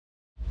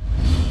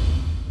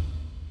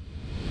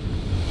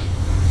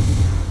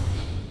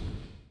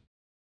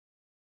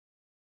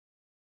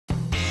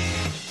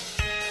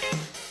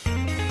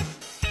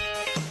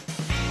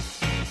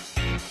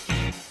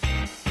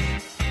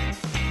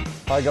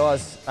Hi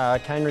guys,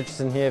 Kane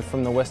Richardson here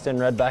from the West End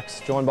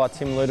Redbacks, joined by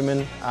Tim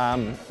Ludeman.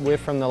 We're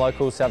from the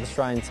local South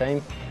Australian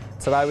team.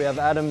 Today we have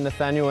Adam,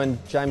 Nathaniel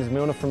and James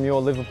Milner from your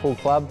Liverpool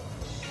club.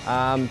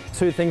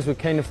 Two things we're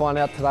keen to find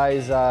out today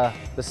is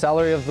the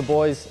salary of the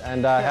boys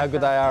and how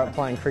good they are at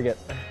playing cricket.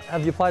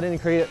 Have you played any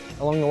cricket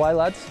along the way,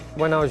 lads?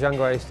 When I was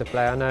younger I used to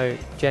play. I know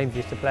James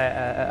used to play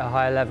at a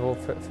higher level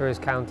for his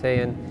county,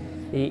 and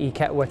he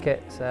kept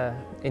wickets.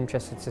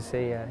 Interested to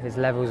see his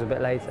levels a bit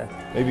later.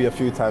 Maybe a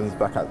few times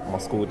back at my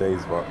school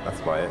days, but that's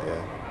about it,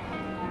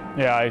 yeah.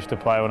 Yeah, I used to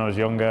play when I was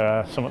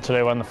younger, something to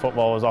do when the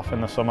football was off in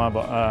the summer,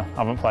 but I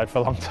haven't played for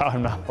a long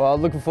time now. Well,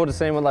 looking forward to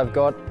seeing what they've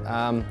got.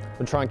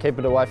 We'll try and keep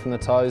it away from the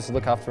toes,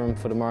 look after them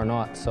for tomorrow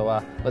night. So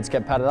let's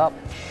get padded up.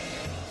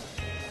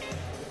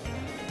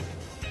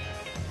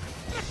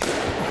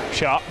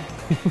 Shot.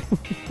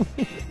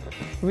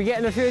 Are we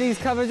getting a few of these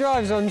cover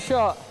drives on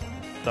shot?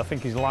 I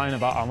think he's lying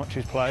about how much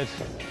he's played.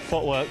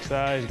 Footwork's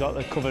there, he's got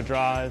the cover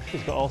drive,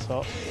 he's got all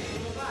sorts.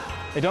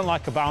 He don't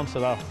like a bouncer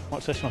though.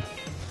 Watch this one.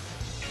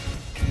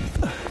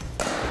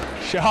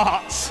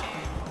 Shots!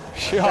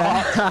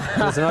 Shots!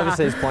 There's an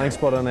overseas playing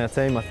spot on our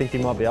team. I think he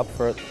might be up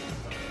for it.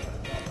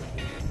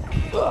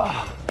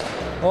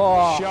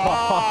 Oh!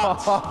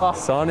 Shot!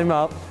 Sign him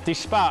up.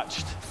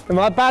 Dispatched. Am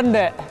I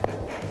bandit?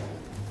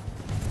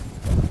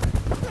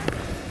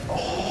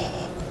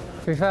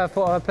 To be fair, I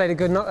thought I played a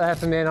good knock there,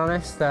 for being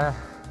honest.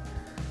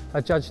 I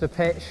judged the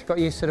pitch, got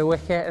used to the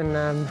wicket, and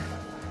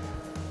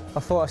I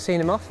thought I'd seen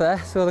him off there,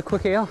 saw the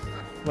quickie off.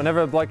 Whenever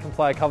a bloke can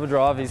play a cover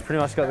drive, he's pretty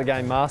much got the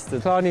game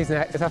mastered. Clarny's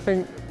next. I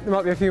think there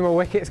might be a few more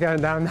wickets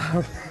going down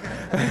now.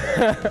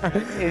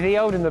 Is he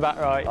holding the bat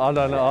right? I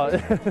don't know.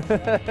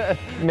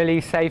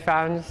 Millie's safe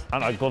hands.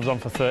 I've had gloves on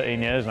for 13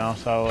 years now,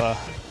 so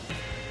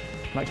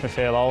makes me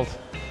feel old.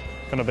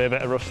 Gonna be a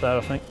bit of rust there,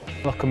 I think.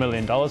 Like $1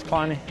 million,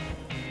 Clarny.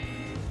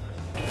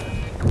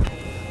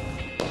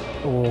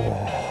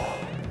 Oh.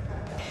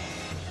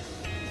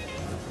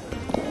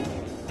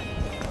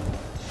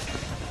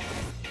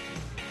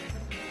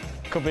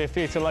 Could be a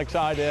few to leg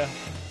side here.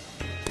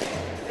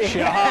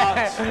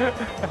 Shot!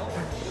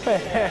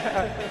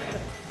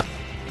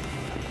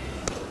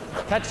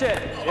 Catch it.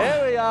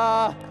 Here we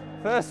are.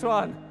 First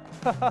one.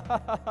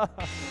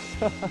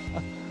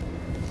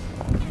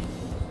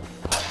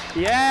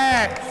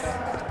 Yes!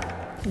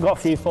 Got a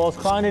few fours,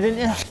 Clarny, didn't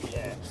you?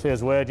 Yeah.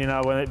 Feels weird, you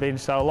know, when it's been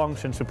so long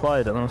since we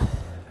played.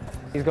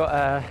 He's got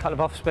a couple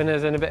of off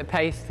spinners and a bit of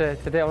pace to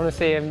do. I want to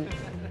see him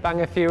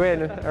bang a few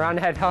in around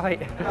head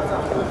height.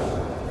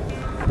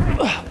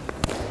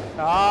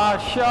 Ah,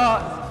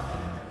 shot!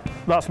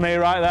 That's me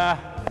right there.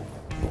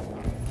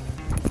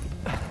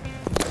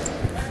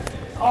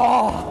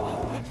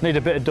 Oh! Need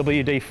a bit of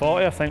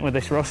WD-40, I think, with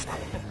this rust.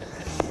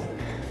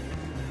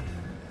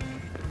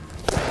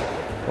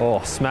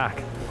 Oh,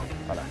 smack.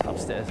 Right,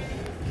 upstairs.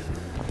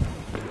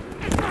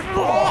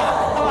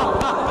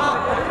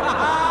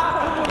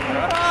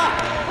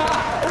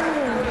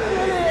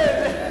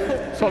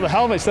 That's what the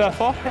helmet's there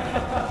for.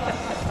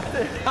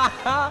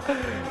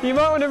 You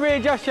might want to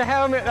readjust your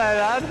helmet there,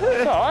 lad.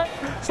 It's all right.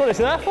 That's what it's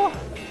there for.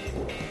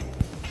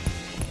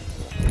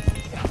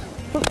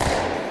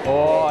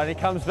 Oh, and he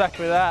comes back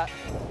with that.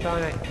 Try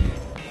it.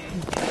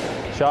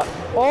 Shot.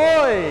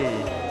 Oi!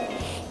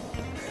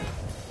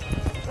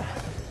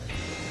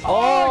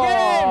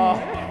 Oh,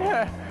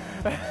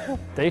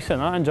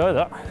 Decent, I enjoy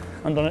that. I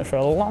haven't done it for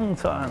a long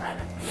time.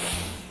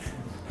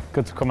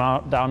 Good to come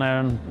out down here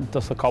and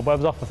dust the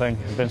cobwebs off, I think.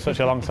 It's been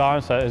such a long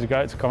time, so it's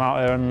great to come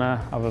out here and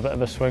have a bit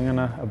of a swing and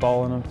a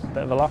ball and a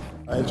bit of a laugh.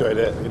 I enjoyed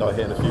it, you know,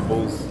 hitting a few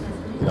balls,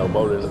 you know,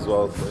 bowling as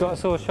well. So. Got a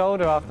sore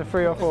shoulder after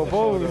 3 or 4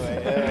 balls.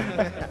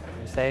 Yeah.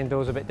 Stay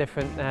indoors a bit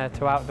different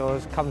to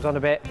outdoors. Comes on a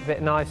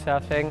bit nicer, I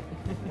think.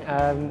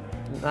 No,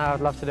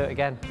 I'd love to do it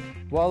again.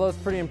 Well, that was a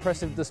pretty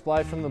impressive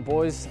display from the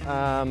boys.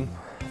 I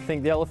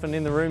think the elephant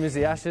in the room is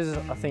the Ashes.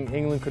 I think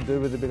England could do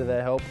with a bit of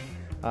their help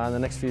in the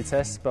next few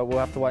tests, but we'll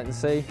have to wait and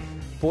see.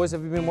 Boys,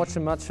 have you been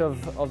watching much of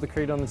the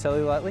cricket on the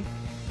telly lately?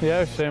 Yeah,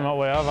 we've seen what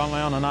we have, haven't we,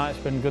 on the night. It's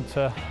been good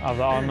to have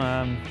that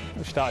on.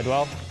 We started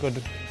well,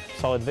 good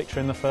solid victory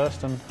in the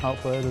first, and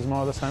hopefully there's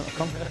more of the same to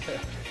come.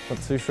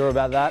 Not too sure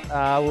about that.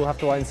 We'll have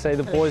to wait and see.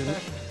 The boys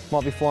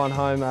might be flying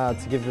home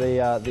to give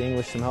the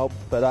English some help,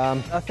 but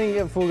I think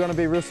if we're going to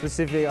be real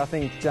specific, I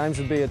think James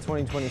would be a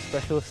 2020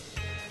 specialist.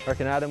 I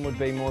reckon Adam would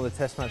be more the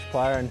test match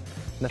player, and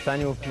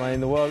Nathaniel, mate, in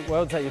the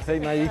world's at your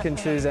feet, mate. You can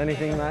choose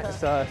anything, mate.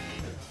 So,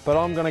 but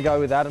I'm going to go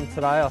with Adam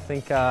today. I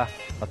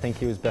think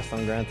he was best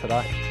on ground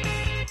today.